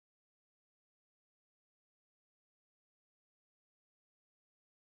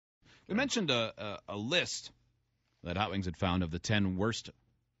We mentioned a list that Hot Wings had found of the 10 worst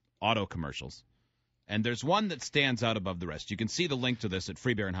auto commercials. And there's one that stands out above the rest. You can see the link to this at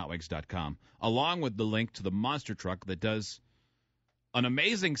freebearandhotwings.com, along with the link to the monster truck that does an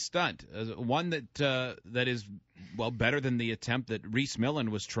amazing stunt, one that is, well, better than the attempt that Reese Millen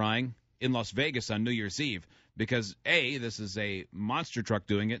was trying in Las Vegas on New Year's Eve, because, A, this is a monster truck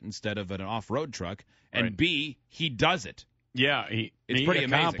doing it instead of an off-road truck, and right. B, he does it. Yeah, he pretty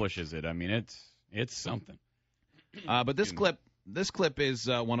accomplishes it. I mean, it's something. But this clip is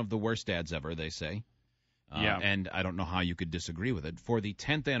one of the worst ads ever, they say. Yeah. And I don't know how you could disagree with it. For the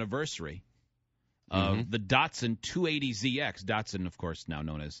 10th anniversary of the Datsun 280ZX, Datsun, of course, now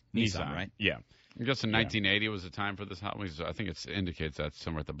known as Nissan, right? Yeah. I guess in 1980 was the time for this Hot Wings. I think it indicates that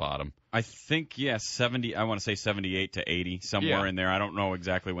somewhere at the bottom. I think, 70. I want to say 78 to 80, somewhere in there. I don't know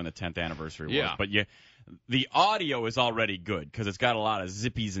exactly when the 10th anniversary was. But the audio is already good because it's got a lot of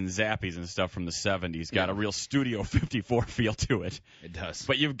zippies and zappies and stuff from the 70s. Got a real Studio 54 feel to it. It does.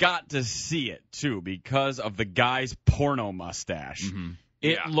 But you've got to see it, too, because of the guy's porno mustache. Mm-hmm.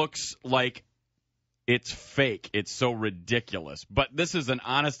 It looks like it's fake. It's so ridiculous. But this is an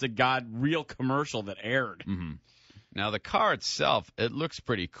honest-to-God real commercial that aired. Mm-hmm. Now, the car itself, it looks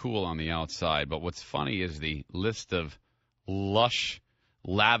pretty cool on the outside, but what's funny is the list of lush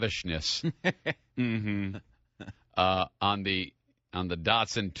lavishness on the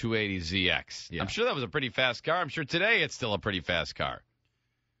Datsun 280ZX. Yeah. I'm sure that was a pretty fast car. I'm sure today it's still a pretty fast car.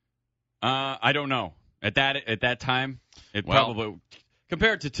 I don't know. At that time, probably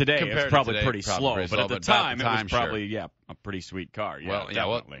compared to today, it's probably pretty slow. But at the time, it was probably a pretty sweet car. Yeah, well,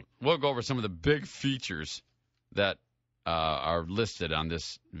 definitely. We'll go over some of the big features that are listed on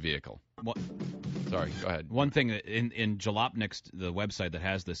this vehicle. Sorry, go ahead. One thing that in Jalopnik's, the website that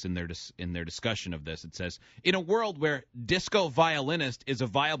has this in their discussion of this, it says, in a world where disco violinist is a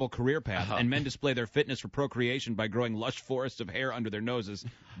viable career path and men display their fitness for procreation by growing lush forests of hair under their noses,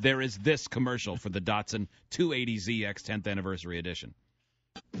 there is this commercial for the Datsun 280ZX 10th Anniversary Edition.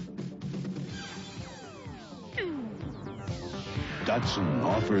 Datsun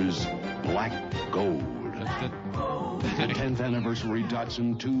offers black gold. The 10th anniversary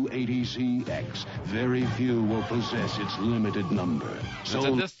Datsun 280ZX. Very few will possess its limited number.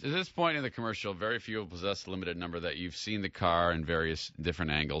 So at this point in the commercial, very few will possess the limited number that you've seen the car in various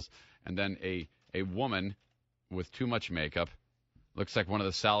different angles. And then a woman with too much makeup, looks like one of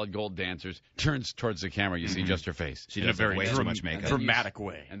the solid gold dancers, turns towards the camera. You see just her face. She does way too much makeup. Dramatic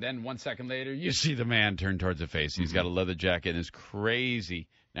way. And then 1 second later, you see the man turn towards the face. He's got a leather jacket and his crazy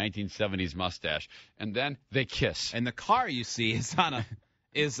 1970s mustache. And then they kiss. And the car you see is on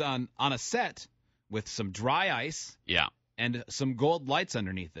a set with some dry ice. Yeah. And some gold lights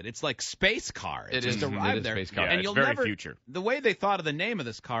underneath it. It's like space car. It just arrived there. Space car. Yeah, and it's you'll very future. The way they thought of the name of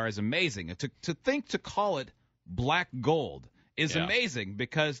this car is amazing. To call it black gold is amazing,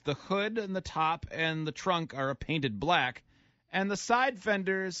 because the hood and the top and the trunk are painted black, and the side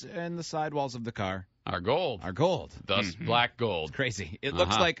fenders and the sidewalls of the car are gold. Thus, black gold. It's crazy. It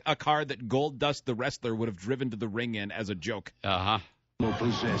looks like a car that Gold Dust the wrestler would have driven to the ring in as a joke. Will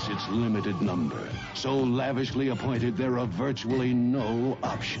possess its limited number. So lavishly appointed, there are virtually no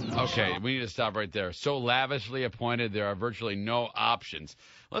options. Okay, we need to stop right there. So lavishly appointed, there are virtually no options.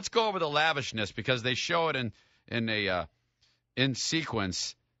 Let's go over the lavishness, because they show it in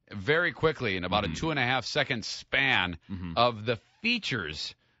sequence very quickly in about a 2.5 second span of the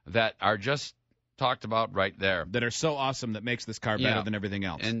features that are just talked about right there. That are so awesome, that makes this car better than everything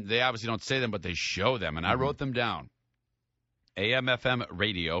else. And they obviously don't say them, but they show them, and I wrote them down. AM, FM,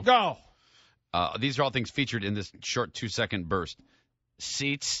 radio. Go! These are all things featured in this short 2-second burst.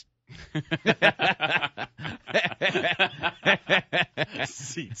 Seats.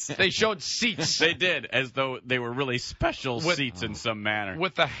 Seats. They showed seats. They did, as though they were really special seats in some manner.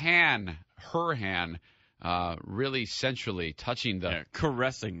 With her hand, really sensually touching the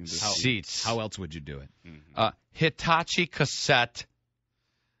caressing the seats. How else would you do it? Hitachi cassette.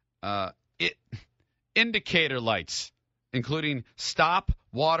 Indicator lights, including stop,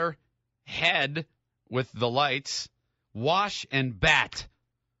 water, head with the lights, wash, and bat.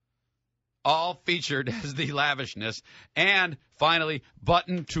 All featured as the lavishness. And finally,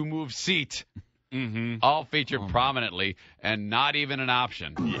 button to move seat. All featured prominently, and not even an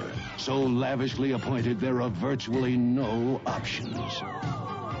option. So lavishly appointed, there are virtually no options.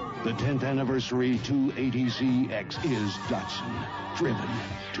 The 10th anniversary 280ZX is Datsun, driven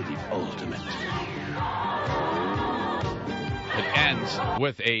to the ultimate. It ends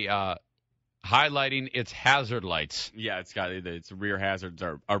with a highlighting its hazard lights. Yeah, its rear hazards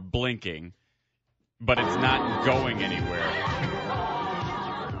are blinking, but it's not going anywhere.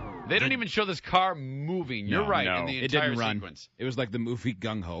 They don't even show this car moving. You're right. No. In the It entire didn't run. sequence. It was like the movie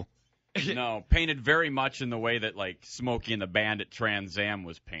Gung Ho. No, painted very much in the way that like Smokey and the Bandit Trans Am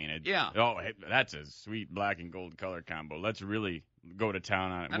was painted. Yeah. Oh, hey, that's a sweet black and gold color combo. Let's really go to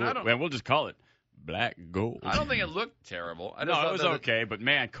town on it. And We'll just call it black gold. I don't think it looked terrible. I just No, thought it was that okay, but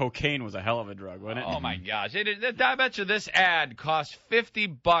man, cocaine was a hell of a drug, wasn't it? Oh my gosh! I bet you this ad cost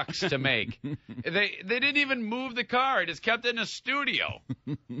 $50 to make. They didn't even move the car; it just kept it in a studio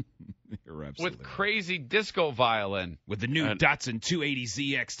You're absolutely with crazy disco violin. With the new Datsun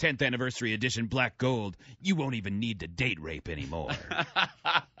 280ZX 10th Anniversary Edition Black Gold, you won't even need to date rape anymore.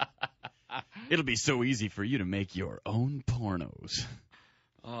 It'll be so easy for you to make your own pornos.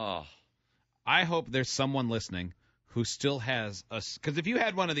 Oh, I hope there's someone listening who still has a, because if you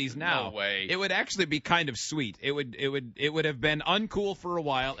had one of these now, No way. it would actually be kind of sweet. It would have been uncool for a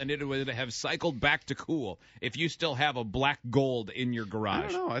while, and it would have cycled back to cool if you still have a black gold in your I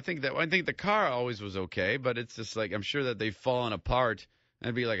garage. don't know. I think the car always was okay, but it's just like I'm sure that they've fallen apart.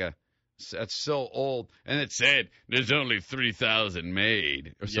 That'd be like that's so old. And it said there's only 3,000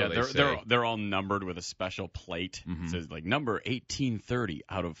 made. Or so they're all numbered with a special plate. Mm-hmm. It says like number 1830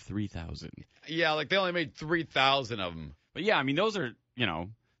 out of 3,000. Yeah, like they only made 3,000 of them. But yeah, I mean those are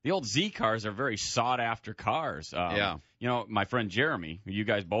the old Z cars are very sought after cars. Yeah. My friend Jeremy, who you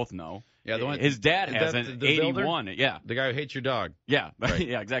guys both know. Yeah, the one, his dad has that an the builder? 81. Yeah. The guy who hates your dog. Yeah, Right.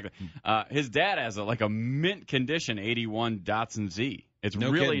 yeah, exactly. His dad has a mint condition 81 Datsun Z. It's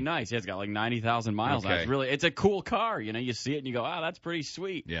No really kidding. nice. Yeah, it's got like 90,000 miles on it. Okay. It's a cool car. You see it and you go, that's pretty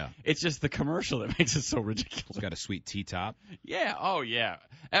sweet. Yeah. It's just the commercial that makes it so ridiculous. It's got a sweet T-top. Yeah. Oh, yeah.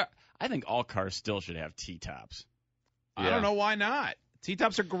 I think all cars still should have T-tops. I don't know why not.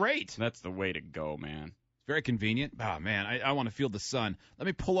 T-tops are great. That's the way to go, man. Very convenient. Oh, man, I want to feel the sun. Let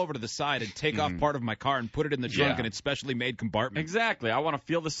me pull over to the side and take off part of my car and put it in the trunk in its specially made compartment. Exactly. I want to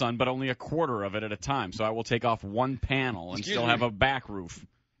feel the sun, but only a quarter of it at a time. So I will take off one panel and still have a back roof.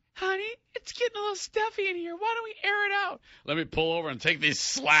 Honey, it's getting a little stuffy in here. Why don't we air it out? Let me pull over and take these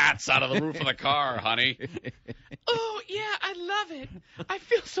slats out of the roof of the car, honey. Oh, yeah, I love it. I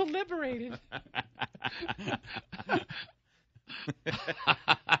feel so liberated.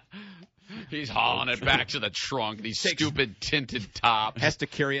 He's hauling it back to the trunk, these stupid tinted tops. Has to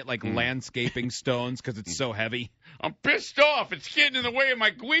carry it like landscaping stones because it's so heavy. I'm pissed off. It's getting in the way of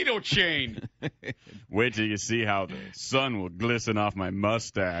my Guido chain. Wait till you see how the sun will glisten off my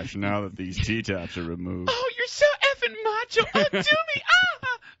mustache now that these T-tops are removed. Oh, you're so effing macho. Oh, do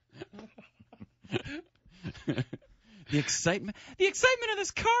me. The excitement of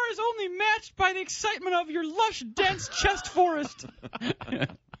this car is only matched by the excitement of your lush, dense chest forest.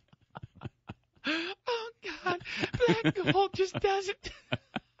 Oh, God. Black gold just does it.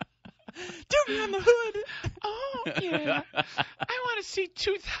 Do me on the hood. Oh, yeah. I want to see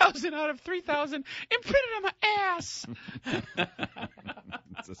 2,000 out of 3,000 and print it on my ass.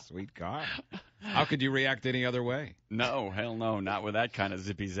 It's a sweet car. How could you react any other way? No, hell no. Not with that kind of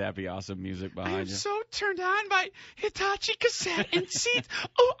zippy-zappy awesome music I am behind you. so turned on by Hitachi cassette and seats.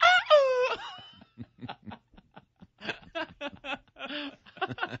 Oh, ah,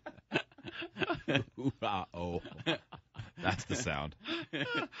 Oh. That's the sound.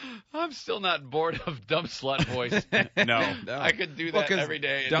 I'm still not bored of dumb slut voice. No. I could do that every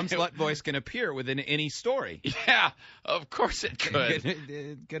day. Dumb slut voice can appear within any story. Yeah, of course it could.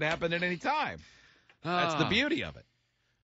 It could happen at any time. That's the beauty of it.